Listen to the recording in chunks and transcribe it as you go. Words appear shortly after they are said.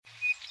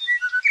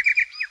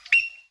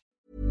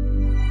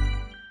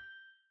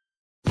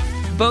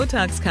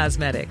Botox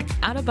Cosmetic,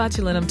 out of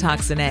botulinum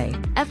toxin A,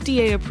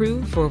 FDA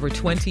approved for over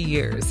 20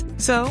 years.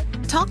 So,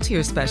 talk to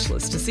your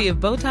specialist to see if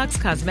Botox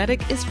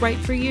Cosmetic is right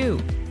for you.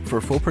 For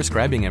full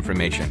prescribing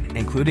information,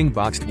 including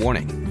boxed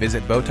warning,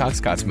 visit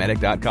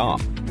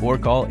BotoxCosmetic.com or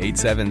call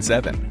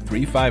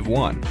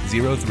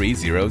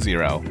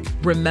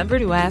 877-351-0300. Remember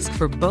to ask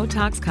for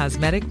Botox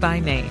Cosmetic by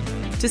name.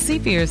 To see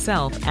for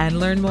yourself and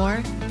learn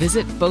more,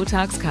 visit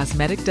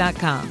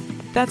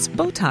BotoxCosmetic.com. That's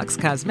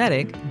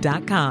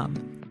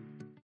BotoxCosmetic.com.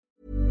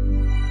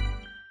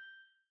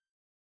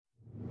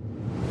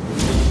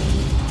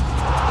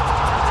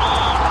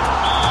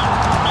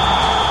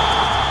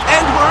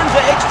 And we're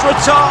into extra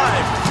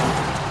time.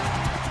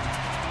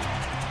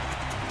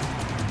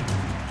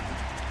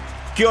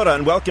 Kia ora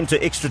and welcome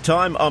to Extra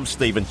Time. I'm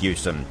Stephen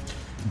Hewson.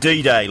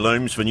 D-Day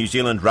looms for New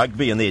Zealand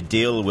Rugby and their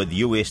deal with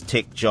US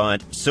tech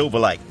giant Silver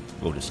Lake.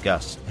 We'll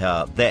discuss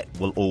how that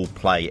will all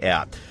play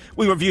out.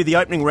 We review the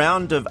opening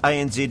round of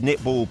ANZ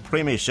Netball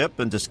Premiership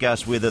and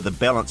discuss whether the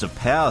balance of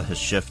power has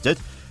shifted.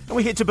 And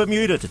we head to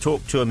Bermuda to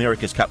talk to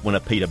America's Cup winner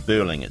Peter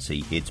Burling as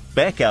he heads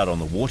back out on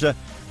the water,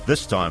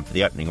 this time for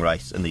the opening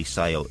race in the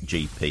Sail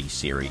GP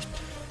Series.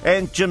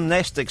 And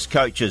gymnastics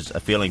coaches are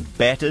feeling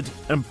battered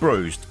and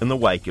bruised in the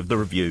wake of the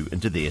review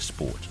into their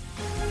sport.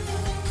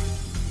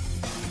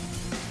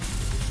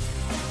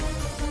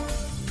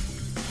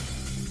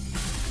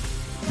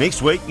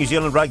 Next week, New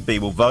Zealand Rugby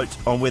will vote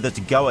on whether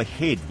to go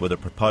ahead with a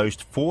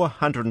proposed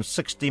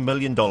 $460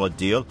 million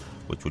deal,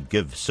 which would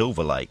give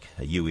Silver Lake,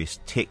 a US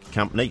tech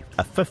company,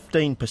 a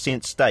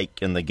 15% stake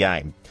in the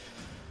game.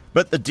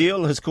 But the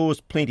deal has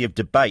caused plenty of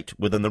debate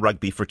within the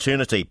rugby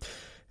fraternity,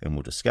 and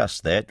we'll discuss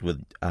that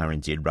with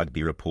RNZ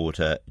Rugby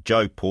reporter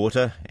Joe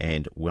Porter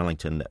and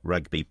Wellington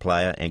Rugby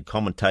player and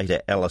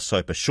commentator Alice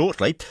Soper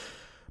shortly.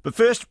 But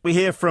first, we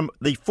hear from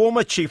the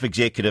former Chief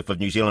Executive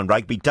of New Zealand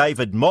Rugby,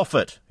 David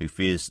Moffat, who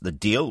fears the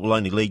deal will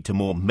only lead to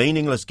more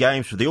meaningless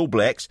games for the All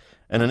Blacks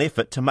in an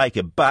effort to make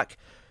a buck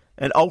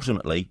and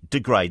ultimately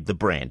degrade the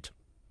brand.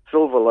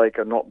 Silver Lake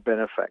are not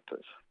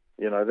benefactors.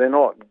 You know, they're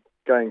not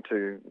going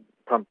to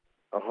pump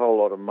a whole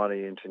lot of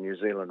money into New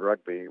Zealand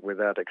Rugby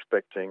without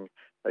expecting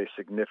a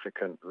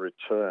significant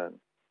return.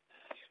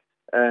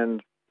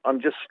 And I'm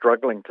just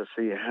struggling to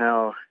see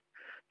how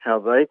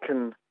they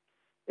can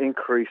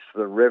increase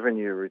the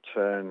revenue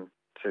return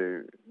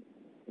to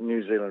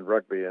New Zealand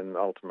Rugby and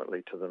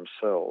ultimately to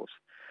themselves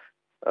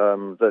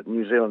that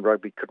New Zealand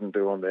Rugby couldn't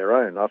do on their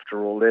own.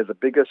 After all, they're the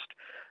biggest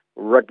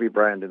rugby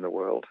brand in the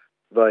world.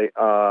 They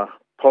are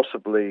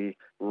possibly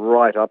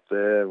right up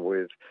there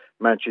with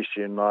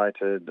Manchester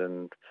United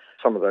and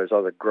some of those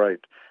other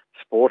great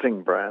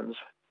sporting brands.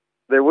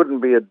 There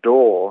wouldn't be a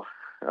door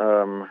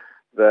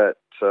that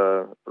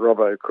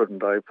Robbo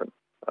couldn't open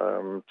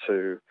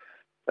to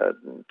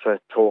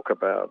talk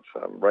about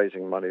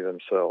raising money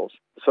themselves.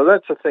 So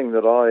that's the thing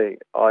that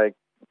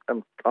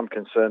I'm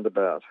concerned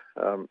about,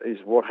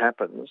 is what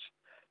happens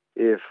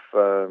if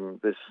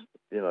this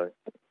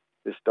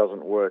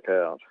doesn't work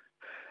out.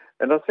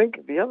 And I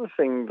think the other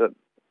thing that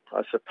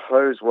I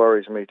suppose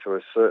worries me to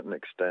a certain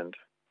extent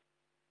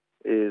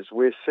is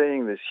we're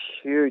seeing this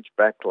huge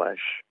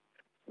backlash,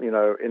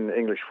 in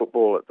English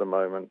football at the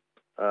moment,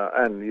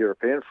 and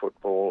European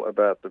football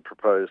about the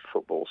proposed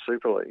Football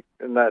Super League.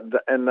 And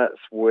that's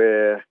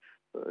where,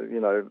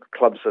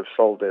 clubs have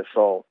sold their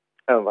soul.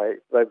 And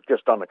they've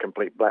just done a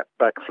complete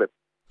backflip.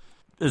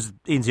 Is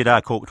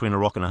NZR caught between a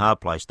rock and a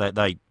hard place?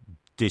 They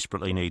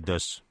desperately need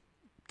this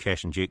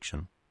cash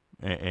injection,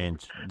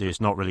 and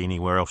there's not really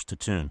anywhere else to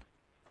turn.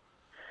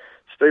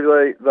 Steve,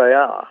 they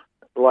are,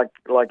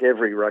 like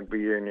every rugby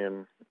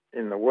union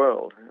in the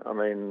world. I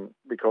mean,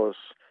 because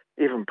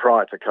even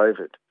prior to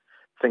COVID,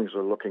 things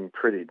were looking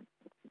pretty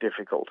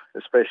difficult,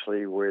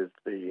 especially with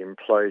the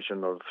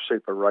implosion of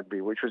Super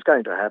Rugby, which was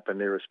going to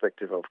happen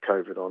irrespective of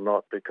COVID or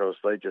not, because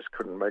they just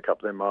couldn't make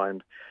up their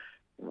mind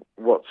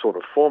what sort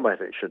of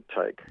format it should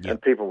take. Yep.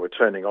 And people were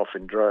turning off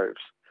in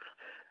droves.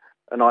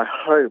 And I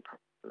hope,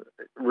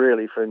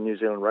 really, for New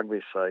Zealand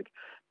Rugby's sake,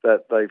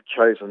 that they've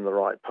chosen the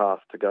right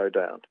path to go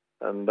down.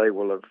 And they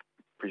will have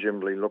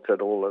presumably looked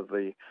at all of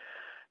the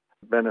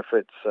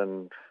benefits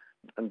and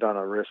done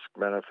a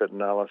risk-benefit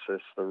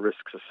analysis, the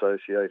risks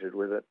associated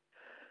with it.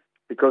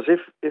 Because if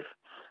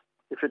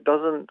it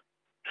doesn't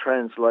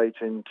translate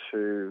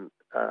into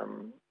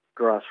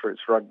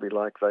grassroots rugby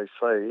like they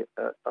say,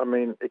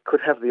 it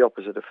could have the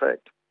opposite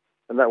effect,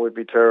 and that would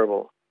be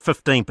terrible.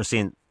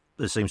 15%,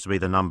 there seems to be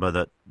the number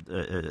that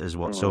is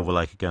what Silver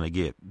Lake are going to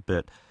get,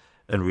 but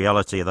in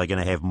reality, are they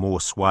going to have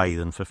more sway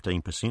than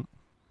 15%?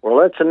 Well,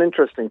 that's an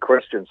interesting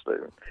question,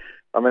 Stephen.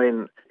 I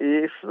mean,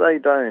 if they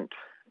don't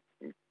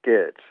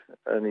get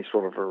any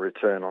sort of a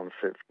return on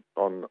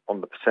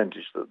the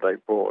percentage that they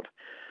bought,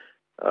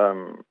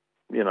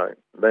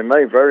 they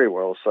may very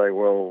well say,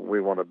 well, we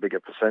want a bigger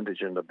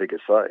percentage and a bigger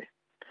say.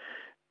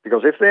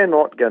 Because if they're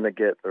not going to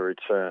get the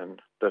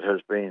return that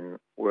has been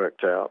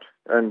worked out,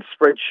 and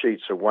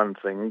spreadsheets are one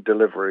thing,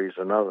 delivery is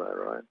another,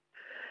 right?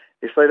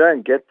 If they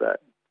don't get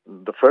that,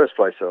 the first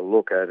place they'll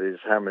look at is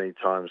how many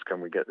times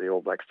can we get the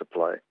All Blacks to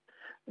play?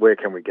 Where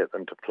can we get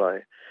them to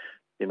play?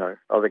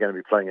 are they going to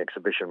be playing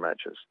exhibition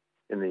matches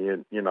in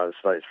the United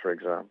States, for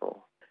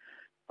example?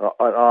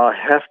 I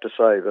have to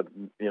say that,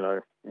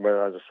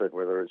 as I said,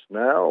 whether it's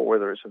now or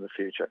whether it's in the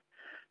future,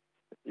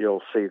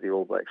 you'll see the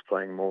All Blacks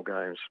playing more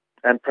games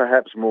and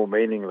perhaps more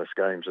meaningless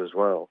games as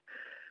well.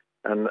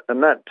 And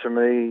that, to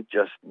me,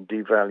 just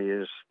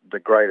devalues the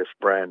greatest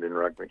brand in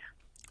rugby.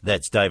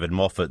 That's David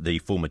Moffat, the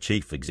former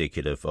chief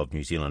executive of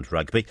New Zealand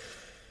Rugby.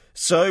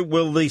 So,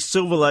 will the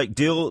Silver Lake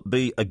deal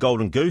be a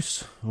golden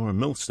goose or a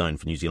millstone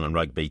for New Zealand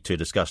Rugby? To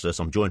discuss this,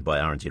 I'm joined by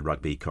RNZ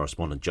Rugby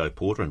correspondent Joe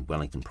Porter and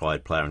Wellington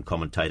Pride player and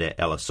commentator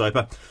Alice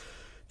Soper.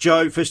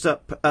 Joe, first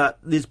up,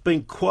 there's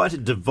been quite a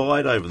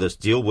divide over this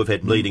deal. We've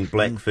had leading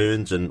Black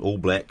Ferns and All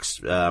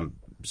Blacks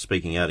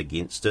speaking out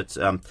against it.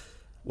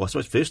 I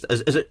suppose first,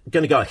 is it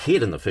going to go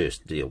ahead in the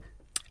first deal?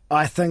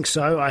 I think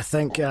so. I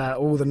think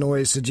all the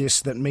noise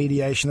suggests that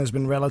mediation has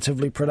been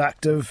relatively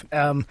productive,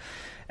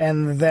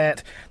 and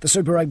that the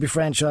Super Rugby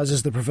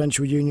franchises, the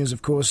provincial unions,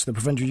 of course, the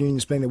provincial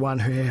unions being the one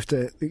who have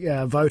to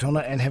vote on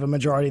it and have a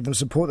majority of them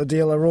support the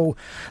deal, are all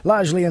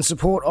largely in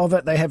support of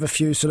it. They have a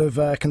few sort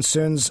of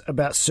concerns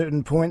about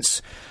certain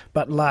points,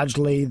 but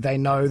largely they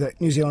know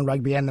that New Zealand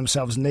Rugby and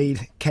themselves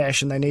need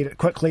cash and they need it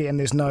quickly, and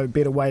there's no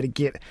better way to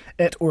get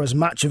it or as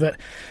much of it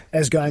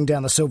as going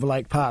down the Silver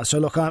Lake path. So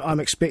look,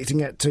 I'm expecting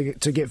it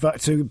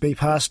to be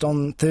passed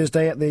on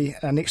Thursday at the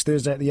next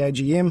Thursday at the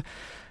AGM.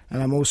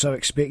 And I'm also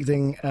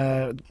expecting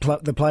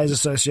the Players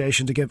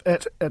Association to give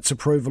it its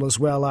approval as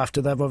well,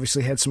 after they've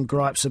obviously had some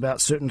gripes about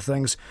certain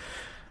things.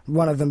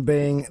 One of them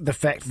being the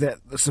fact that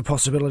there's the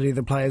possibility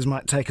the players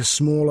might take a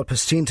smaller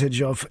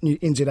percentage of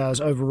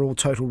NZR's overall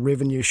total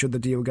revenue should the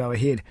deal go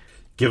ahead.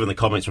 Given the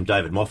comments from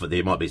David Moffat,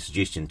 there might be a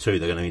suggestion too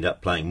they're going to end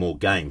up playing more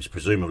games.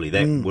 Presumably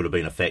that would have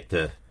been a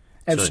factor.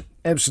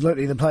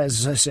 Absolutely. The Players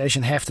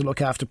Association have to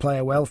look after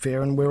player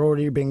welfare, and we're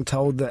already being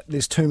told that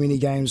there's too many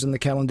games in the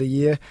calendar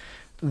year,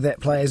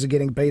 that players are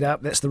getting beat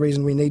up. That's the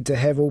reason we need to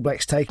have All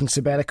Blacks taking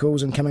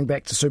sabbaticals and coming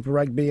back to Super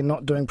Rugby and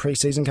not doing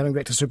pre-season, coming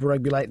back to Super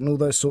Rugby late and all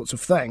those sorts of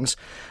things.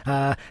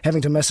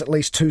 Having to miss at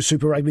least 2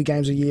 Super Rugby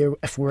games a year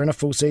if we're in a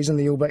full season.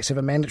 The All Blacks have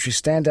a mandatory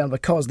stand down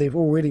because they're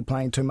already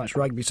playing too much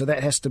rugby. So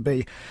that has to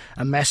be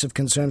a massive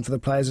concern for the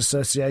Players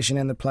Association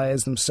and the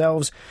players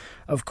themselves.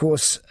 Of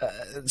course,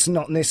 it's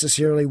not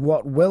necessarily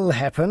what will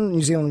happen.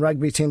 New Zealand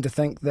Rugby tend to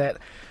think that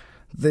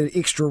the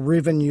extra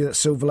revenue that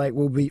Silver Lake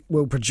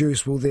will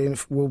produce will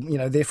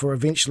therefore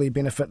eventually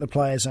benefit the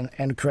players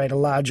and create a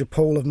larger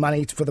pool of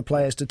money for the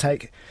players to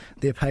take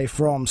their pay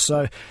from.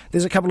 So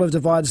there's a couple of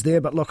divides there,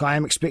 but look, I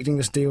am expecting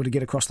this deal to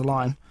get across the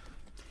line.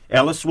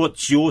 Alice,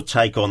 what's your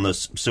take on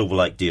this Silver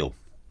Lake deal?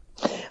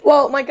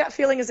 Well, my gut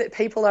feeling is that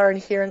people are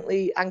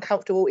inherently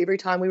uncomfortable every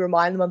time we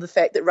remind them of the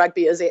fact that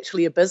rugby is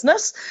actually a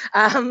business,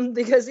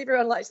 because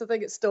everyone likes to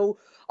think it's still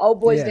old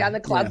boys down the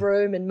club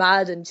room and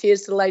mud and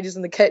cheers to the ladies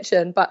in the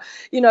kitchen. But,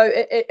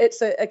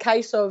 it's a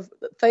case of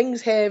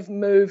things have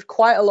moved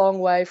quite a long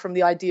way from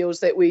the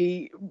ideals that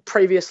we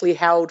previously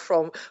held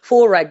for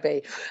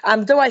rugby.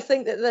 Do I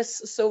think that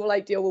this Silver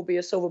Lake deal will be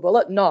a silver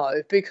bullet?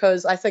 No,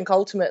 because I think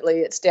ultimately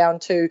it's down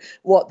to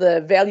what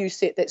the value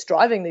set that's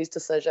driving these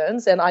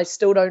decisions, and I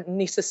still don't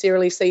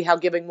necessarily see how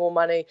giving more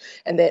money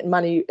and that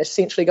money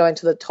essentially going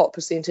to the top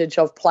percentage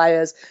of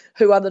players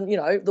who are the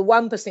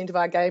 1% of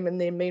our game,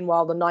 and then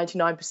meanwhile the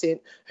 99%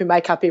 who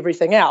make up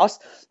everything else.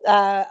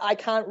 I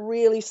can't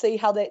really see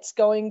how that's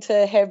going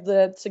to have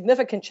the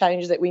significant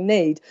change that we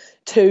need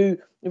to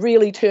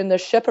really turn the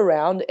ship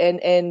around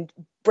and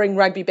bring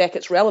rugby back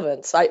its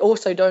relevance. I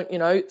also don't,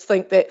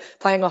 think that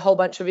playing a whole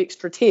bunch of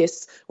extra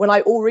tests when I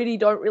already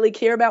don't really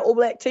care about All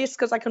Black tests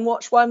because I can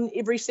watch one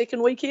every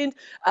second weekend,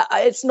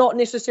 it's not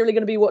necessarily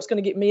going to be what's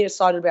going to get me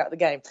excited about the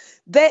game.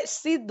 That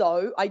said,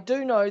 though, I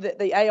do know that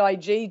the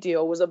AIG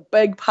deal was a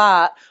big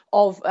part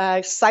of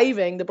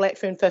saving the Black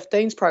Fern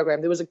 15s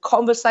program. There was a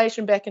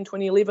conversation back in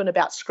 2011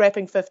 about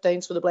scrapping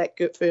 15s for the Black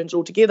Ferns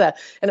altogether,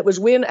 and it was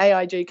when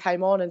AIG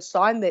came on and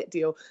signed that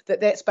deal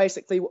that's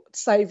basically what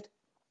saved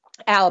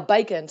our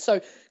bacon.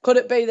 So could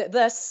it be that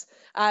this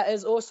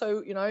is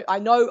also, I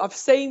know I've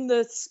seen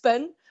the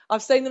spin.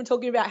 I've seen them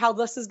talking about how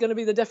this is going to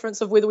be the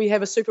difference of whether we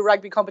have a Super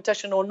Rugby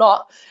competition or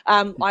not.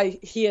 I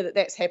hear that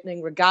that's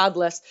happening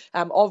regardless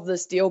of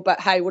this deal, but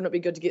hey, wouldn't it be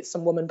good to get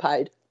some women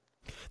paid?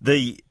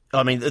 The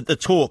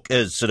talk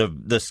is sort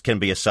of this can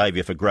be a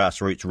saviour for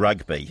grassroots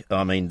rugby.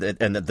 And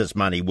that this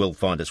money will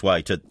find its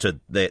way to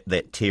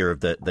that tier of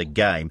the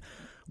game.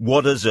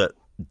 What is it,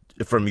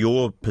 from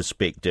your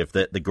perspective,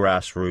 that the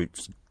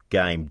grassroots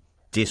game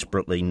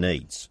desperately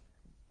needs?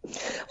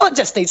 Well, it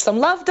just needs some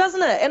love,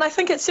 doesn't it? And I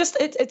think it's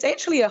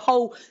actually a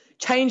whole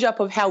change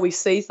up of how we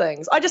see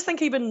things. I just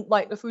think even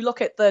like if we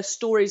look at the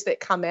stories that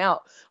come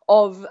out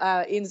of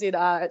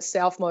NZR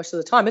itself most of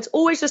the time. It's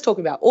always just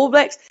talking about All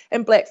Blacks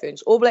and Black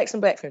Ferns, All Blacks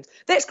and Black Ferns.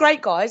 That's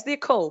great, guys. They're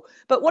cool.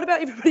 But what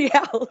about everybody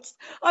else?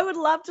 I would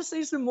love to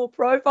see some more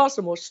profiles,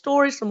 some more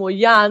stories, some more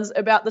yarns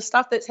about the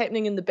stuff that's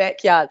happening in the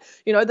backyard,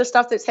 the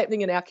stuff that's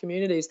happening in our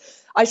communities.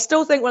 I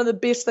still think one of the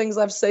best things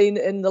I've seen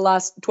in the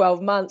last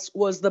 12 months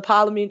was the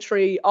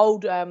parliamentary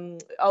old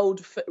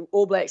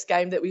All Blacks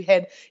game that we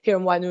had here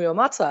in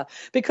Wainuiomata,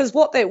 because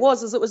what that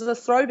was is it was a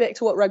throwback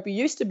to what rugby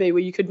used to be,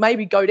 where you could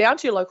maybe go down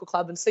to your local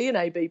club and see an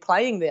AB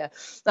playing there.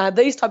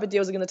 These type of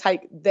deals are going to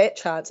take that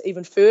chance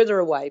even further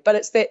away, but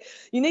it's that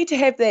you need to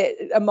have that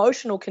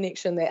emotional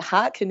connection, that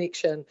heart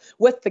connection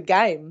with the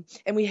game,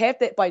 and we have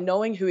that by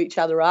knowing who each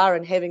other are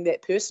and having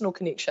that personal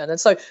connection. And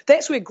so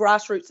that's where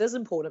grassroots is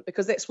important,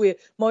 because that's where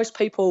most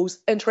people's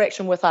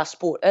interaction with our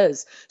sport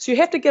is. So you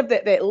have to give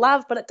that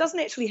love, but it doesn't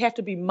actually have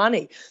to be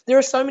money. There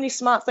are so many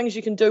smart things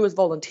you can do with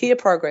volunteer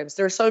programs.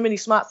 There are so many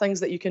smart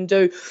things that you can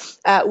do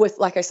with,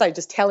 like I say,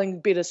 just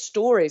telling better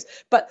stories.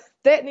 But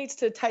that needs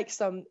to take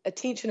some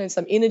attention and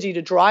some energy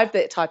to drive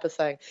that type of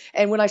thing.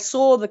 And when I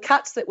saw the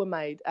cuts that were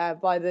made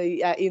by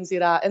the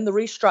NZR in the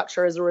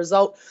restructure as a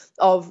result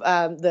of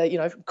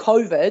the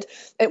COVID,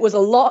 it was a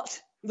lot.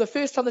 The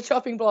first on the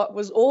chopping block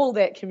was all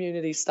that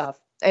community stuff.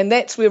 And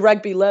that's where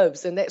rugby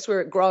lives, and that's where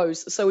it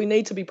grows. So we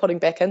need to be putting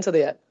back into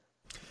that.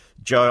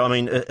 Joe, I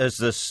mean, is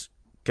this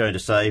going to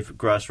save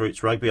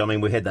grassroots rugby? I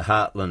mean, we had the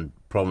Heartland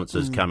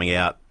provinces coming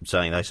out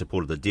saying they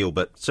supported the deal,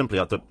 but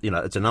simply,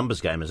 it's a numbers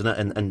game, isn't it?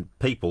 And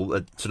people,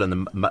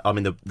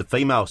 the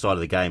female side of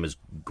the game is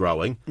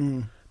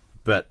growing,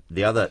 but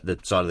the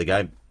side of the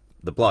game,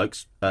 the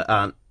blokes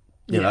aren't.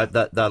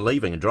 They're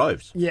leaving in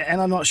droves. Yeah,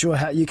 and I'm not sure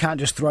how you can't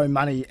just throw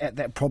money at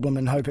that problem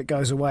and hope it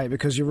goes away,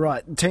 because you're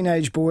right.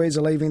 Teenage boys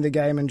are leaving the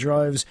game in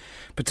droves.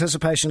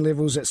 Participation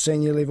levels at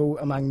senior level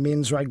among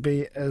men's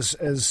rugby is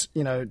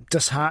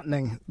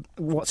disheartening.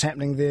 What's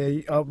happening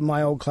there?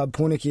 My old club,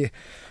 Porniki,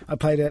 I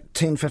played at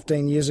 10,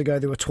 15 years ago.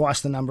 There were twice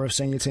the number of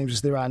senior teams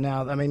as there are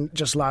now. I mean,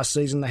 just last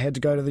season they had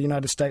to go to the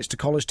United States to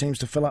college teams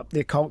to fill up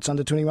their Colts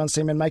under-21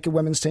 team and make a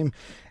women's team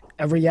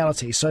a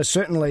reality. So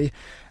certainly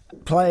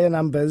player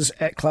numbers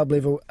at club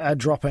level are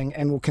dropping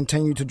and will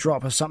continue to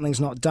drop if something's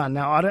not done.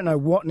 Now, I don't know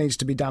what needs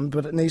to be done,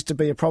 but it needs to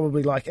be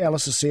probably, like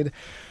Alice has said,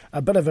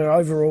 a bit of an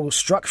overall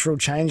structural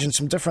change and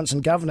some difference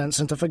in governance,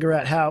 and to figure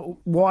out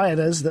why it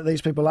is that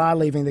these people are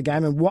leaving the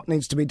game and what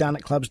needs to be done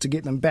at clubs to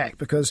get them back,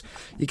 because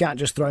you can't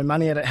just throw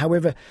money at it.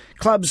 However,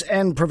 clubs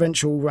and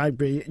provincial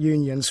rugby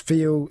unions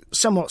feel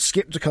somewhat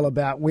sceptical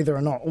about whether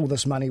or not all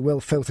this money will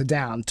filter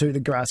down to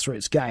the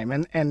grassroots game,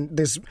 and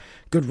there's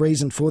good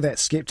reason for that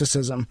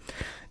scepticism.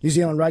 New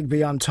Zealand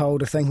Rugby, I'm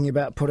told, are thinking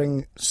about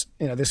putting,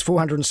 there's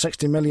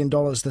 $460 million,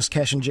 this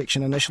cash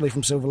injection initially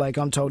from Silver Lake.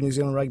 I'm told New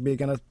Zealand Rugby are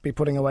going to be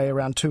putting away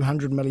around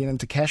 $200 million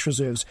into cash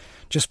reserves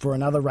just for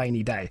another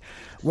rainy day,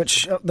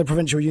 which the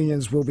provincial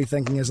unions will be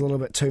thinking is a little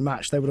bit too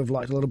much. They would have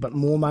liked a little bit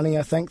more money,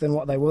 I think, than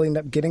what they will end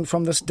up getting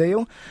from this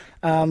deal.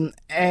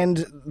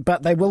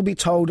 But they will be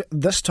told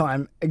this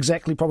time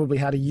exactly probably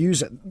how to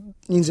use it.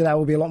 NZR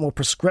will be a lot more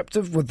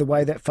prescriptive with the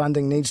way that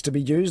funding needs to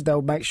be used.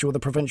 They'll make sure the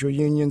provincial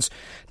unions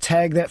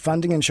tag that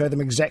funding and show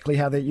them exactly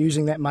how they're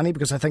using that money,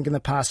 because I think in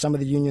the past some of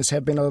the unions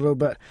have been a little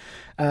bit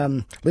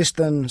less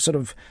than sort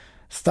of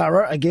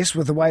thorough, I guess,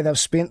 with the way they've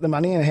spent the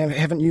money and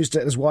haven't used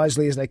it as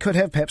wisely as they could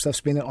have. Perhaps they've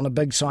spent it on a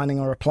big signing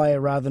or a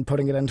player rather than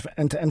putting it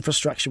into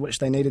infrastructure, which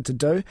they needed to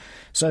do.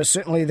 So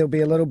certainly there'll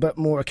be a little bit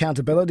more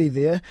accountability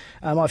there.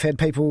 I've had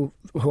people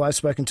who I've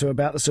spoken to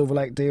about the Silver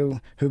Lake deal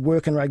who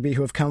work in rugby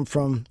who have come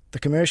from the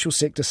commercial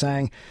sector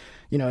saying,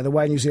 the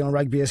way New Zealand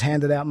Rugby has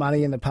handed out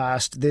money in the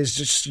past, there's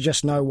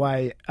just no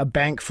way a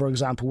bank, for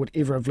example, would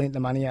ever have lent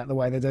the money out the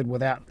way they did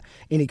without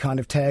any kind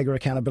of tag or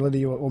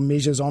accountability or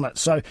measures on it.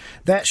 So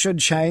that should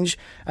change.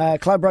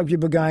 Club Rugby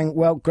were going,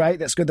 well, great,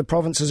 that's good. The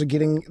provinces are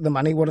getting the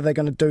money. What are they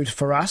going to do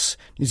for us?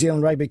 New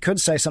Zealand Rugby could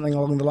say something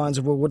along the lines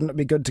of, well, wouldn't it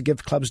be good to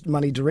give clubs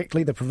money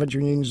directly? The provincial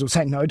unions will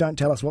say, no, don't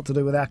tell us what to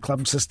do with our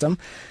club system.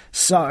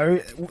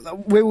 So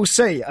we will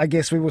see. I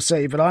guess we will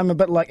see. But I'm a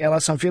bit like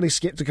Alice. I'm fairly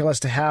sceptical as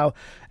to how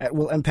it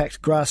will impact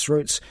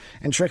grassroots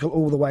and trickle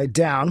all the way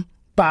down,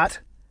 but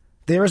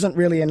there isn't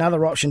really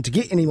another option to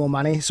get any more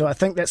money. So I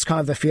think that's kind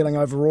of the feeling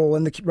overall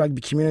in the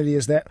rugby community,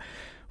 is that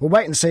we'll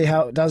wait and see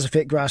how it does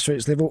affect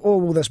grassroots level,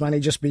 or will this money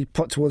just be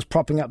put towards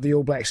propping up the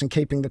All Blacks and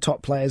keeping the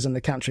top players in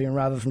the country, and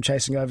rather from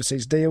chasing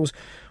overseas deals?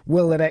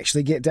 Will it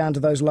actually get down to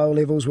those lower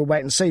levels? We'll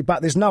wait and see.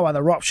 But there's no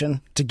other option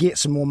to get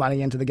some more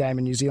money into the game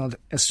in New Zealand,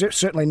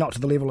 certainly not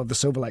to the level of the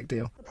Silver Lake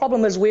deal. The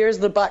problem is, where is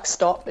the buck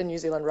stop in New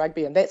Zealand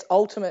Rugby? And that's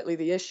ultimately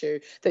the issue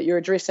that you're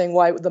addressing,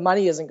 why the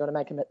money isn't going to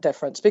make a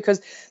difference.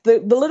 Because the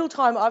little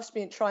time I've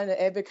spent trying to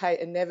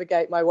advocate and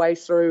navigate my way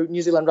through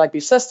New Zealand Rugby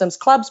systems,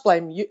 clubs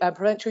blame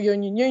provincial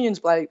unions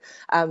blame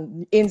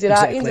NZR,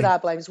 exactly.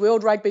 NZR blames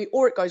World Rugby,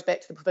 or it goes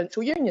back to the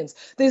provincial unions.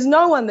 There's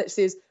no one that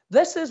says,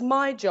 this is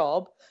my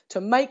job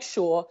to make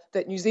sure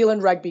that New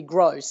Zealand rugby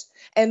grows.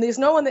 And there's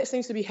no one that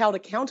seems to be held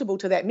accountable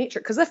to that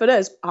metric, because if it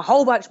is, a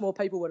whole bunch more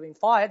people would have been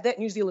fired. That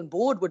New Zealand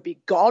board would be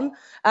gone,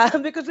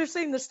 because we've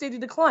seen the steady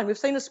decline. We've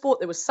seen a sport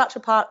that was such a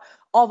part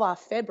of our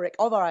fabric,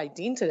 of our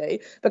identity,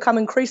 become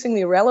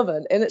increasingly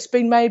irrelevant. And it's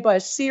been made by a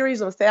series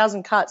of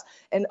 1,000 cuts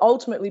and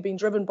ultimately been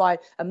driven by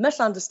a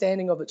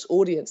misunderstanding of its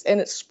audience and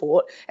its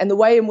sport and the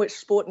way in which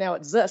sport now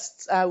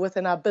exists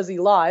within our busy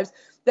lives,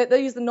 that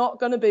these are not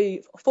going to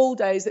be full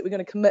days that we're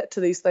going to commit to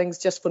these things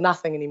just for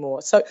nothing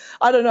anymore. So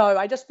I don't know.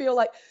 I just feel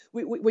like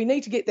we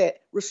need to get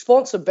that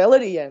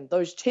responsibility in,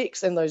 those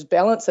checks and those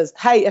balances.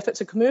 Hey, if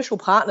it's a commercial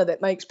partner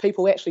that makes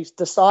people actually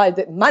decide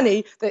that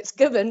money that's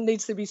given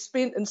needs to be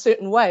spent in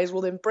certain ways,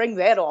 well, then bring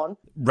that on.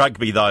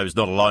 Rugby, though, is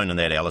not alone in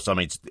that, Alice. I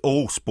mean, it's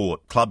all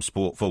sport, club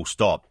sport, full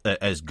stop,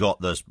 has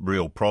got this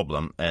real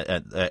problem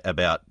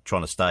about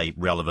trying to stay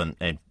relevant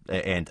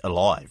and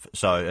alive.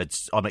 So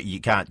you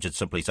can't just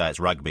simply say it's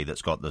rugby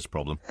that's got this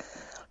problem.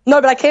 No,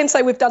 but I can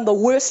say we've done the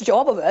worst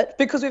job of it,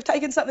 because we've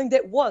taken something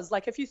that was,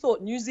 like, if you thought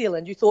New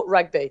Zealand, you thought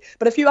rugby.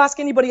 But if you ask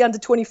anybody under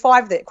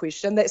 25 that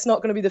question, that's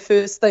not going to be the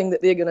first thing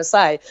that they're going to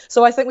say.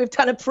 So I think we've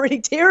done a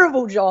pretty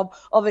terrible job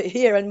of it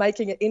here and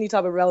making it any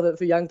type of relevant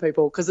for young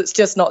people, because it's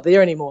just not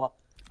there anymore.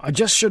 I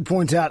just should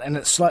point out, and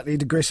it's slightly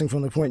digressing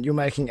from the point you're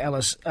making,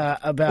 Alice,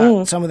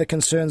 about some of the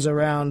concerns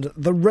around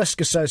the risk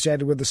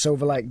associated with the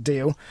Silver Lake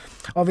deal.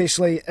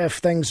 Obviously, if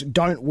things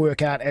don't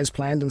work out as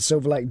planned and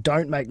Silver Lake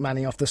don't make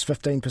money off this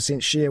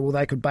 15% share, well,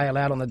 they could bail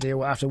out on the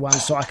deal after one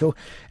cycle.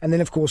 And then,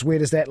 of course, where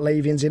does that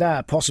leave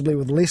NZR? Possibly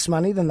with less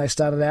money than they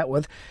started out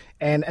with,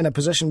 and in a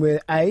position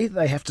where, A,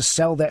 they have to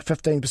sell that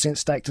 15%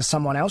 stake to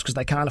someone else because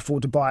they can't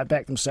afford to buy it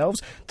back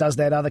themselves. Does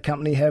that other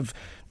company have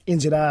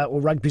NZR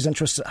or rugby's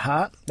interests at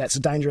heart? That's a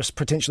dangerous,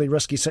 potentially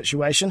risky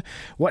situation.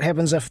 What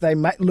happens if they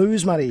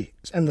lose money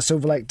in the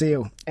Silver Lake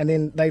deal, and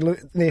then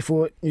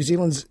therefore New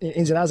Zealand's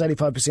NZR's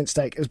 85%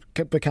 stake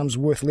becomes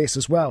worth less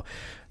as well?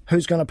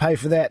 Who's going to pay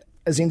for that?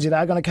 Is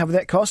NZR going to cover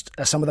that cost?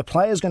 Are some of the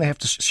players going to have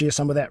to share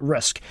some of that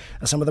risk?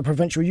 Are some of the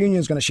provincial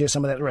unions going to share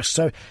some of that risk?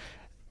 So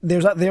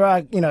there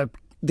are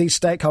these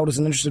stakeholders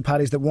and interested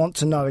parties that want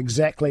to know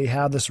exactly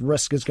how this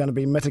risk is going to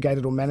be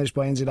mitigated or managed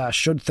by NZR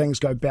should things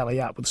go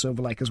belly up with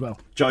Silver Lake as well.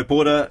 Joe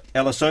Porter,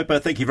 Alice Soper,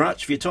 thank you very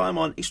much for your time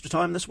on Extra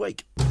Time this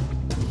week.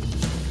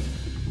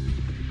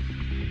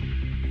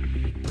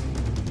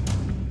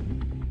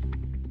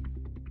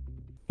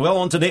 Well,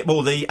 on to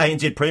netball. The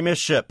ANZ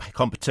Premiership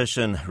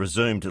competition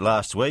resumed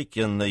last week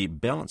and the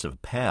balance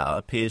of power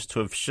appears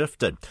to have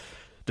shifted.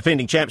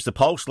 Defending champs, the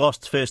Pulse,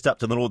 lost first up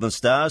to the Northern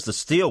Stars. The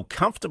Steel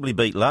comfortably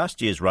beat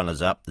last year's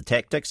runners-up, the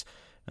Tactics,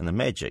 and the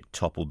Magic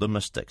toppled the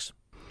Mystics.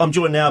 I'm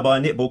joined now by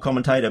netball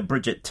commentator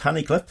Bridget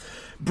Tunnicliffe.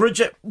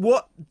 Bridget,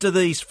 what do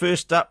these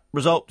first-up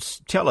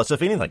results tell us,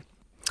 if anything?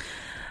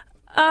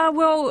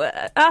 Well,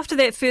 after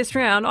that first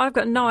round, I've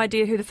got no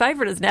idea who the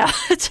favourite is now,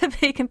 to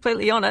be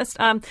completely honest.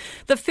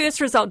 The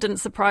first result didn't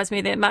surprise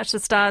me that much, the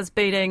Stars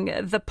beating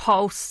the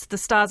Pulse. The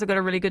Stars have got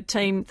a really good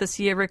team this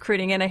year,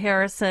 recruiting Anna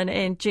Harrison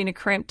and Gina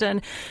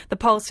Crampton. The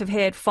Pulse have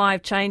had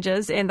 5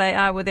 changes, and they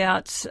are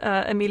without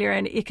Amelia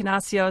and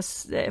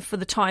Ignatios for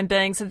the time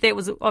being, so that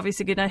was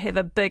obviously going to have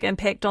a big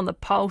impact on the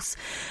Pulse.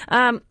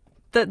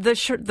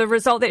 The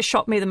result that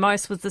shocked me the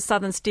most was the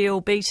Southern Steel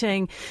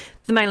beating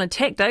the Mainland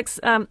Tactics.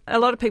 A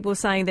lot of people are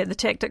saying that the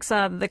Tactics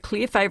are the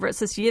clear favourites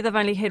this year. They've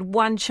only had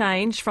one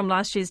change from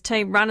last year's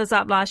team. Runners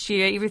up last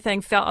year,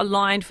 everything felt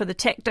aligned for the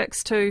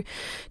Tactics to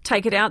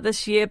take it out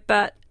this year,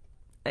 but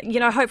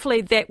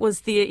hopefully that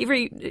was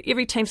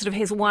every team sort of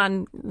has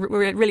one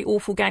really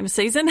awful game of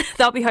season.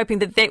 They'll be hoping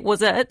that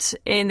was it,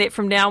 and that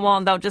from now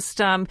on they'll just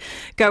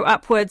go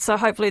upwards. So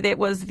hopefully that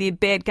was their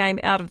bad game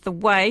out of the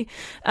way.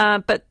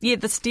 But yeah,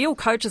 the Steel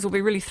coaches will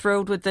be really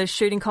thrilled with the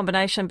shooting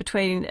combination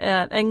between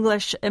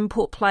English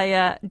import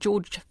player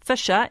George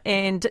Fisher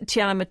and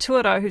Tiana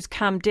Maturo, who's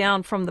come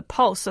down from the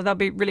Pulse. So they'll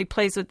be really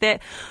pleased with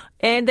that.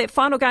 And that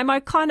final game, I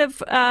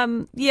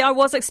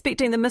was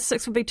expecting the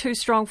Mystics would be too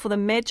strong for the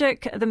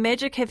Magic. The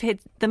Magic have had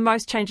the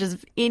most changes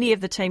of any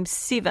of the teams,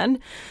 7.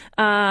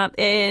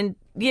 Really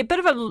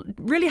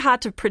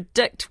hard to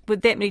predict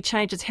with that many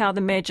changes how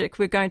the Magic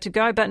were going to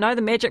go. But no,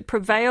 the Magic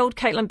prevailed.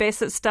 Caitlin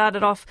Bassett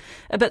started off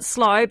a bit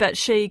slow, but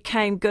she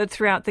came good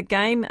throughout the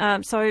game.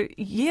 It's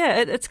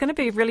going to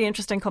be a really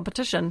interesting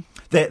competition.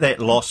 That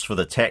loss for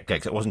the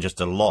Tactics, it wasn't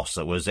just a loss,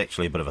 it was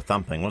actually a bit of a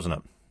thumping, wasn't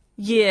it?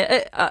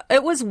 Yeah,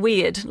 it was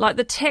weird. Like,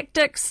 the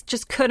Tactics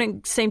just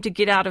couldn't seem to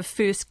get out of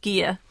first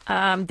gear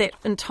that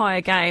entire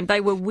game.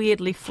 They were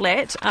weirdly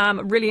flat.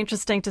 Really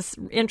interested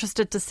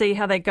to see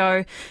how they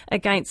go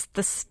against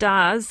the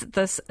Stars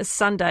this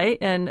Sunday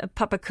in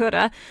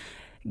Papakura.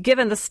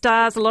 Given the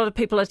Stars, a lot of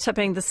people are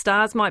tipping the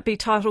Stars might be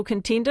title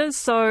contenders.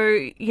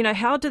 So,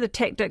 how do the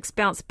Tactics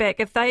bounce back?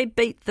 If they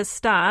beat the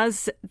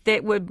Stars,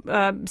 that would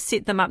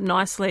set them up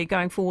nicely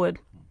going forward.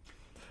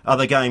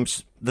 Other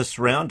games this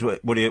round?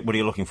 What are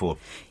you looking for?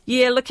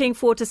 Yeah, looking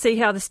forward to see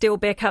how the Steel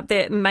back up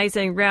that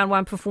amazing round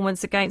one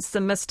performance against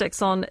the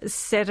Mystics on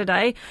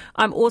Saturday.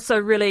 I'm also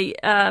really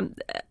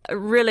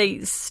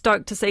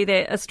stoked to see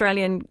that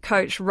Australian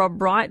coach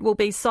Rob Wright will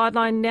be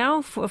sidelined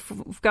now for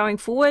going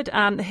forward.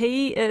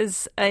 He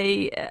is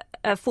a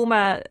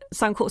former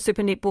Suncorp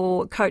Super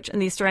Netball coach in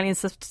the Australian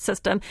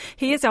system.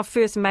 He is our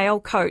first male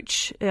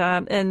coach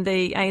in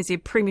the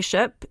ANZ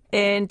Premiership,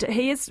 and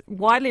he is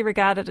widely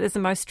regarded as the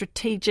most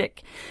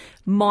strategic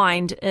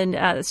mind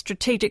and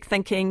strategic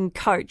thinking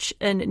coach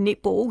in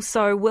netball.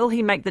 So will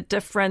he make the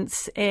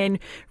difference and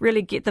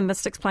really get the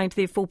Mystics playing to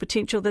their full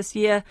potential this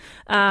year?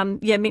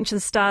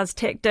 Mentioned Stars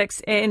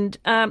tactics and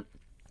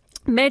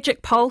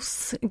Magic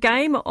Pulse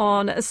game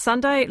on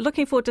Sunday.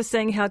 Looking forward to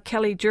seeing how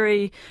Kelly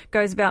Jury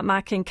goes about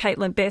marking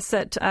Caitlin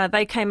Bassett.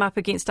 They came up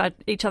against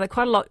each other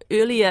quite a lot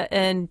earlier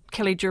in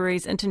Kelly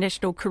Jury's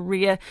international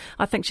career.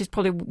 I think she's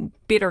probably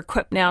better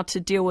equipped now to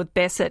deal with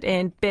Bassett.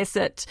 And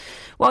Bassett,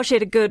 while she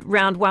had a good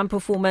round one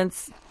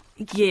performance,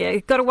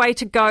 got a way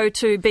to go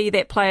to be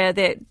that player,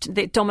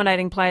 that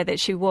dominating player that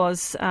she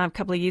was a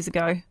couple of years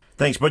ago.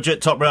 Thanks, Bridget.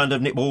 Top round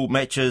of netball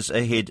matches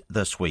ahead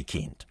this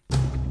weekend.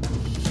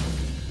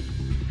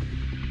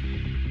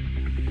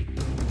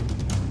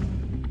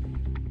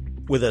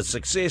 With a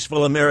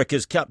successful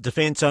America's Cup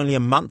defence only a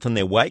month in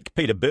their wake,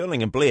 Peter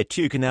Burling and Blair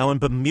Tuke are now in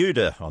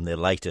Bermuda on their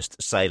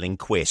latest sailing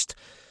quest.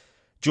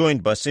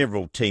 Joined by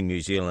several Team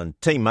New Zealand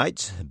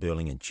teammates,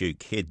 Burling and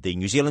Tuke head the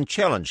New Zealand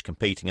Challenge,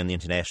 competing in the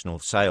International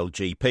Sail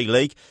GP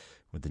League,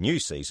 with the new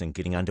season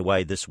getting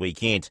underway this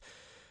weekend.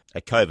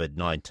 A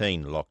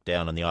COVID-19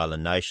 lockdown in the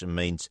island nation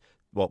means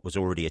what was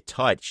already a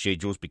tight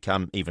schedule's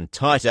become even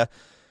tighter,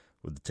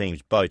 with the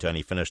team's boat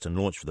only finished and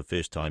launched for the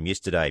first time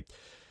yesterday.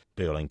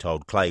 Burling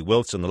told Clay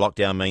Wilson the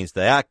lockdown means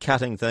they are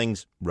cutting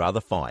things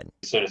rather fine.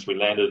 As soon as we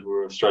landed, we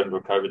were straight into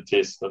a COVID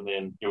test, and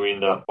then you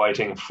end up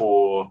waiting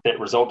for that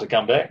result to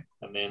come back,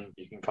 and then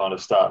you can kind of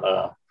start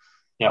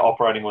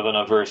operating within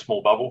a very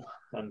small bubble.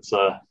 And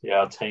so,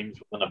 our team's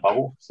within a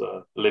bubble,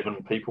 so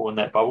 11 people in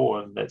that bubble,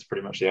 and that's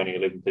pretty much the only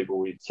 11 people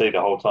we see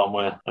the whole time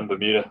we're in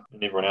Bermuda,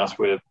 and everyone else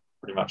we're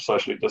pretty much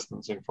socially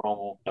distancing from,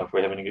 or if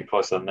we're having to get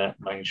closer than that,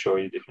 making sure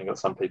you definitely got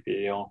some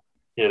PPE on.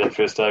 That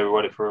first day we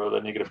waited for the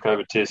negative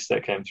COVID test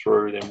that came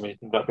through. Then we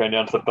ended up going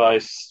down to the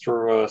base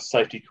through a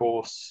safety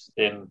course,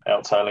 then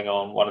out sailing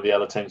on one of the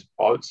other team's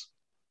boats.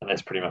 And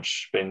that's pretty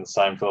much been the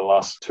same for the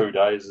last 2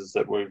 days, is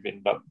that we've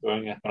ended up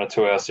doing a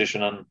 2-hour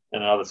session in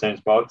another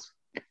team's boats.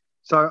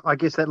 So I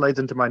guess that leads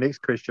into my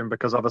next question,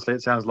 because obviously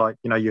it sounds like,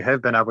 you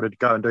have been able to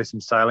go and do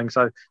some sailing.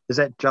 So is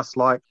that just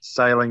like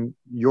sailing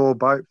your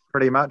boat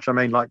pretty much? I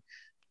mean, like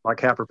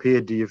how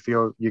prepared do you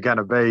feel you're going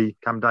to be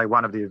come day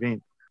one of the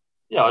event?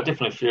 Yeah, I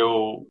definitely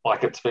feel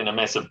like it's been a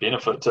massive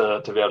benefit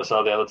to be able to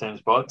sail the other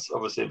team's boats.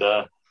 Obviously,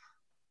 they're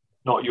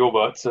not your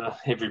boats.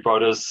 Every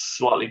boat is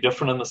slightly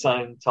different in the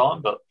same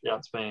time, but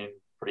it's been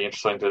pretty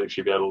interesting to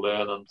actually be able to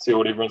learn and see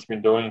what everyone's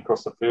been doing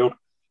across the field.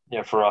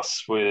 For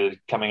us, we're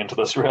coming into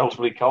this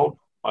relatively cold.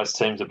 Most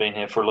teams have been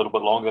here for a little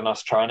bit longer than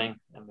us training,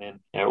 and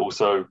then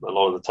also a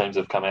lot of the teams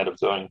have come out of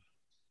doing.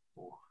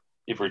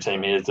 Every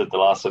team here did the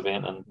last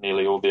event, and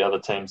nearly all the other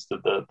teams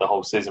did the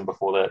whole season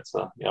before that.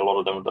 So, a lot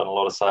of them have done a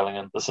lot of sailing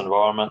in this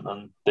environment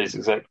and these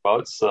exact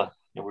boats. So,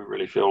 we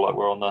really feel like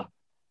we're on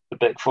the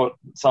back foot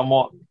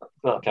somewhat.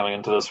 But coming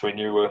into this, we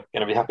knew we were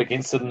going to be up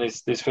against it in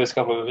these first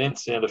couple of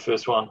events. The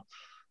first one,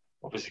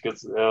 obviously,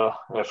 because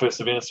our first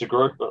event is a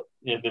group, but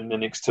then the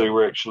next two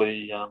we're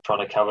actually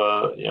trying to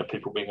cover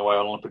people being away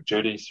on Olympic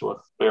duties with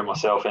Blair,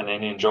 myself, and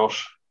Annie and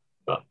Josh.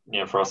 But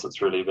for us, it's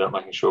really about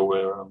making sure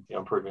we're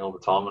improving all the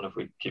time. And if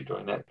we keep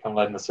doing that, come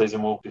late in the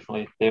season, we'll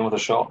definitely be in with a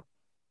shot.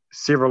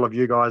 Several of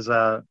you guys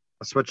are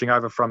switching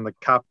over from the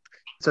Cup.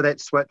 So that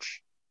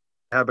switch,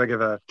 how big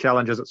of a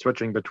challenge is it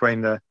switching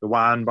between the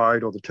one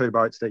boat or the two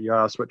boats that you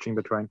are switching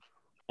between?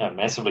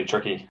 Massively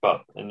tricky.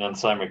 But in the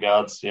same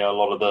regards, a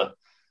lot of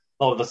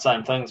the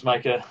same things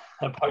make a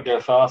boat go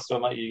fast or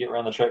make you get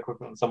around the track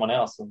quicker than someone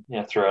else.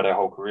 And throughout our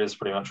whole careers,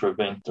 pretty much we've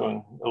been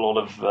doing a lot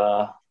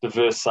of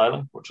diverse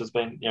sailing, which has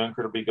been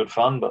incredibly good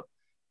fun. But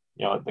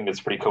I think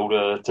it's pretty cool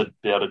to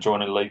be able to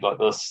join a league like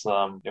this.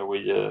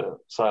 We're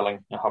sailing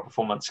high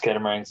performance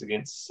catamarans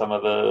against some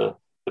of the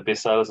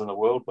best sailors in the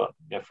world. But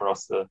for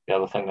us, the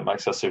other thing that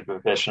makes us super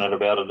passionate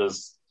about it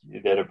is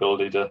that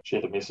ability to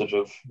share the message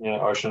of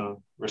ocean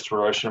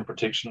restoration and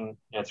protection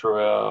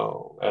through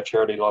our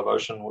charity Live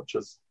Ocean, which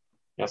is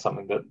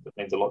something that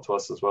means a lot to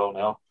us as well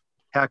now.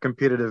 How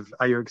competitive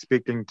are you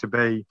expecting to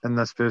be in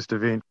this first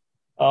event?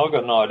 I've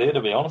got no idea,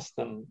 to be honest,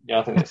 and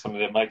I think that's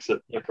something that makes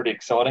it pretty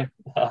exciting.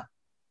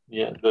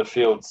 The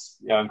field's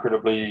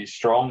incredibly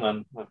strong,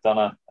 and we've done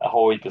a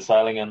whole heap of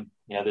sailing in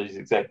these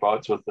exact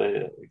boats with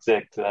the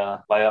exact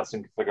layouts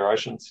and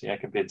configurations.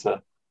 Compared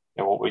to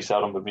what we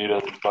sailed in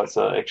Bermuda, these boats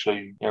are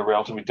actually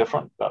relatively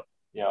different. But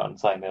in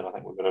saying that, I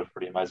think we've got a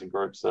pretty amazing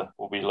group, so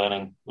we'll be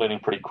learning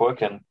pretty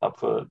quick and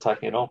up for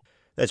taking it on.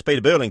 That's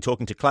Peter Burling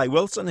talking to Clay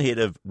Wilson, head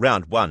of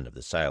round one of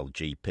the Sail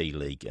GP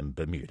League in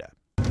Bermuda.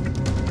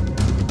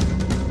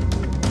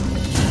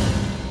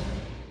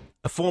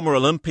 A former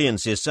Olympian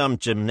says some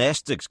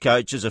gymnastics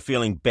coaches are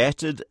feeling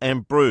battered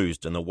and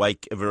bruised in the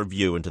wake of a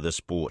review into the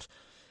sport.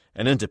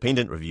 An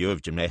independent review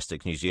of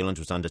Gymnastics New Zealand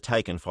was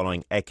undertaken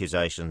following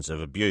accusations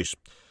of abuse.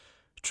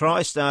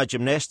 TriStar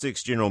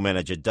Gymnastics General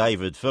Manager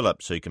David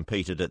Phillips, who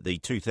competed at the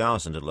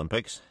 2000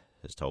 Olympics,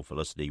 has told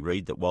Felicity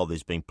Reid that while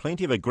there's been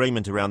plenty of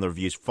agreement around the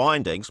review's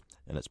findings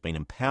and it's been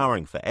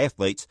empowering for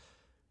athletes,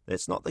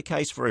 that's not the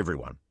case for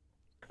everyone.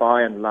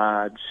 By and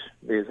large,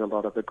 there's a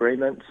lot of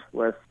agreement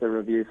with the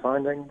review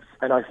findings,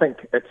 and I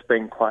think it's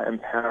been quite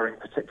empowering,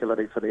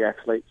 particularly for the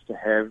athletes, to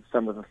have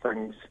some of the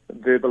things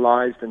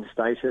verbalised and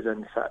stated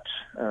in such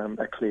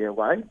a clear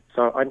way.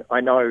 So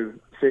I know,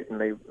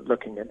 certainly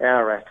looking at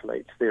our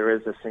athletes, there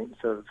is a sense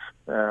of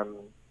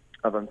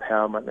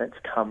empowerment that's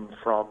come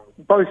from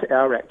both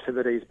our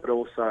activities, but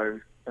also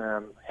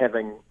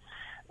having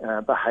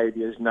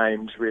behaviours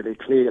named really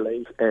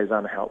clearly as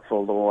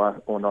unhelpful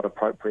or not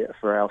appropriate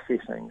for our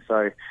setting.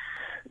 So,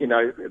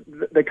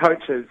 the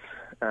coaches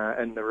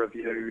in the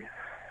review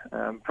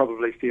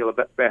probably feel a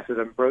bit battered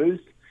and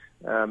bruised,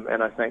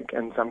 and I think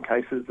in some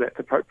cases that's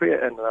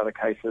appropriate, and in other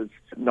cases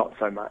not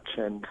so much,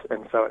 and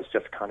so it's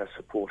just kind of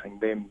supporting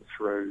them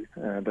through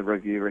the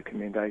review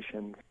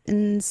recommendations.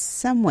 In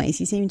some ways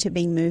you seem to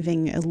be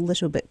moving a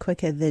little bit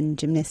quicker than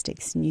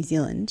Gymnastics New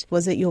Zealand.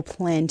 Was it your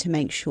plan to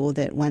make sure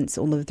that once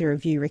all of the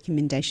review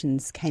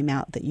recommendations came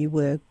out that you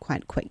were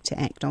quite quick to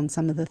act on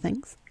some of the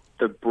things?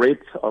 The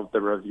breadth of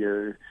the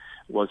review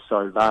was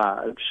so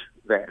large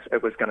that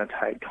it was going to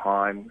take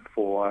time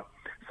for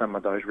some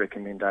of those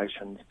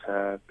recommendations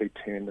to be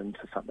turned into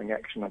something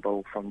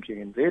actionable from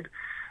GNZ.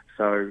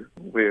 So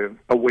we're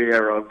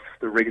aware of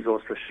the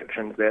resource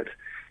restrictions that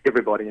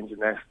everybody in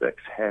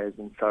gymnastics has,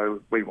 and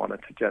so we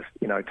wanted to just,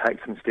 take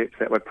some steps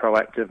that were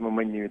proactive when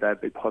we knew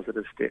they'd be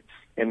positive steps.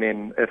 And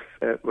then if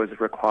it was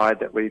required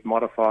that we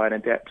modify and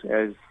adapt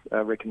as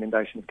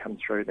recommendations come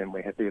through, then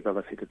we have the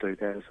ability to do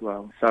that as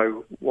well.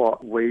 So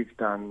what we've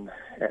done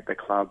at the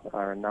club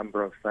are a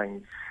number of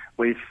things.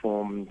 We've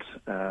formed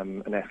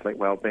an athlete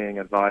wellbeing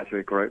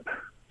advisory group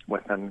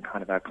within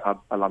kind of our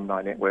club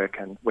alumni network,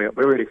 and we're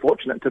really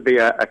fortunate to be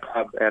a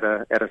club at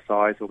a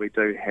size where we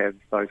do have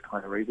those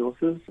kind of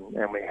resources,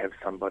 and we have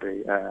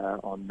somebody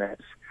on that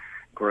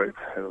group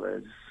who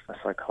is a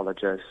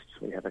psychologist.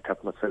 We have a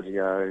couple of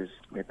physios,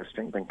 we have a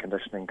strength and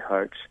conditioning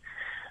coach,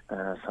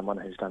 someone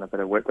who's done a bit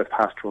of work with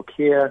pastoral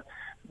care,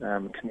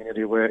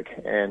 community work,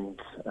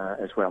 and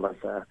as well as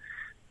a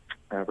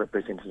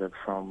representative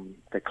from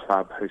the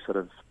club who sort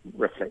of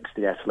reflects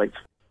the athletes.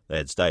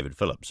 That's David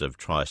Phillips of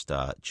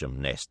TriStar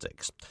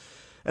Gymnastics.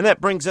 And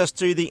that brings us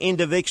to the end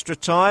of Extra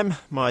Time.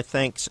 My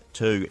thanks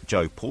to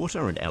Joe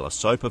Porter and Alice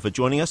Soper for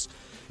joining us.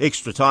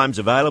 Extra Time's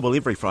available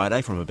every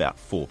Friday from about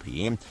 4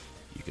 p.m.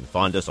 You can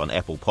find us on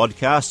Apple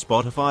Podcasts,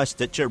 Spotify,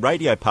 Stitcher,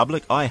 Radio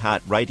Public,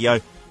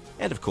 iHeartRadio,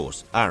 and of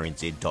course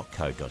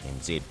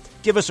rnz.co.nz.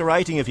 Give us a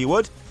rating if you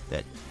would.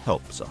 That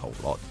helps a whole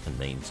lot and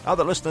means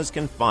other listeners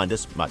can find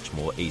us much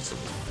more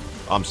easily.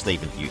 I'm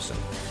Stephen Hewson.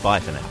 Bye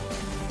for now.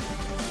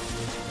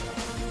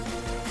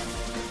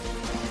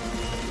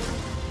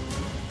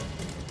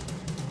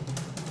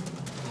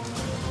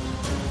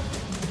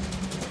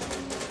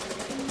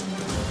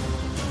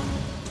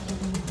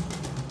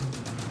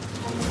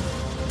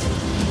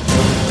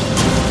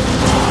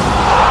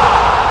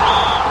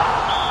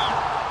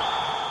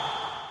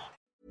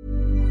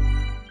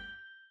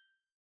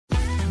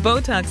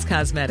 Botox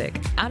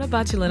Cosmetic, out of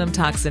botulinum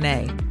toxin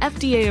A,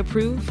 FDA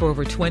approved for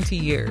over 20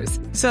 years.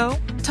 So,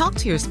 talk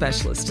to your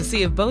specialist to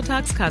see if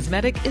Botox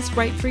Cosmetic is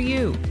right for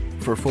you.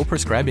 For full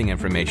prescribing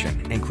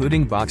information,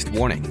 including boxed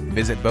warning,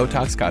 visit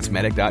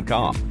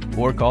BotoxCosmetic.com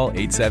or call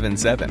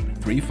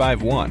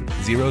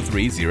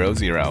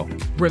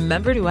 877-351-0300.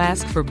 Remember to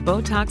ask for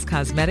Botox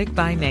Cosmetic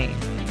by name.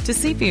 To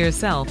see for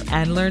yourself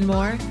and learn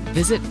more,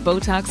 visit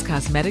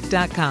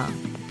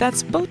BotoxCosmetic.com.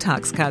 That's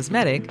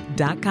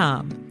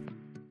BotoxCosmetic.com.